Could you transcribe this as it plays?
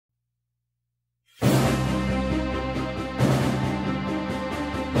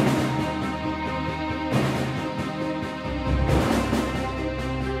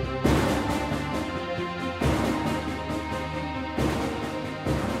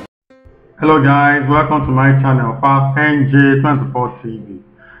Hello guys, welcome to my channel, Fast NJ24 TV.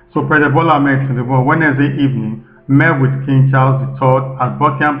 So President Bola Tinubu on Wednesday evening met with King Charles III at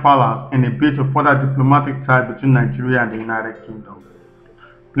Buckingham Palace in a bid to further diplomatic ties between Nigeria and the United Kingdom.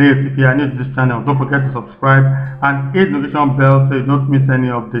 Please, if you are new to this channel, don't forget to subscribe and hit the notification bell so you don't miss any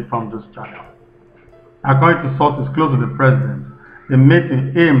update from this channel. According to sources close to the president, the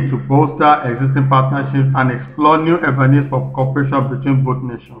meeting aimed to bolster existing partnerships and explore new avenues for cooperation between both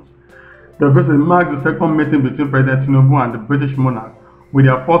nations. The visit marks the second meeting between President Tinubu and the British monarch, with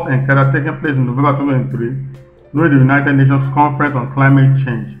their first encounter taking place in November 2023 during the United Nations Conference on Climate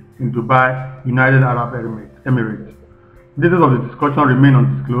Change in Dubai, United Arab Emirates. Details of the discussion remain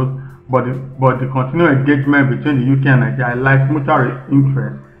undisclosed, but the continued engagement between the UK and Nigeria highlights mutual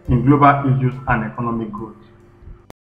interest in global issues and economic growth.